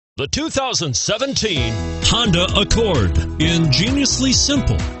The 2017 Honda Accord. Ingeniously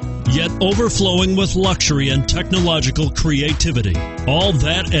simple, yet overflowing with luxury and technological creativity. All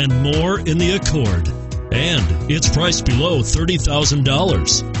that and more in the Accord. And it's priced below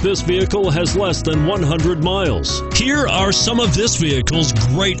 $30,000. This vehicle has less than 100 miles. Here are some of this vehicle's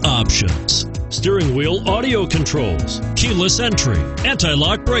great options: steering wheel audio controls, keyless entry,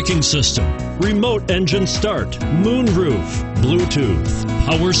 anti-lock braking system, remote engine start, moonroof, Bluetooth,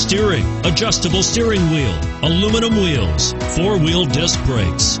 power steering, adjustable steering wheel, aluminum wheels, four-wheel disc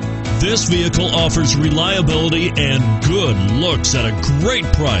brakes. This vehicle offers reliability and good looks at a great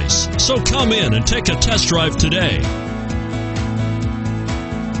price. So come in and take a test drive today.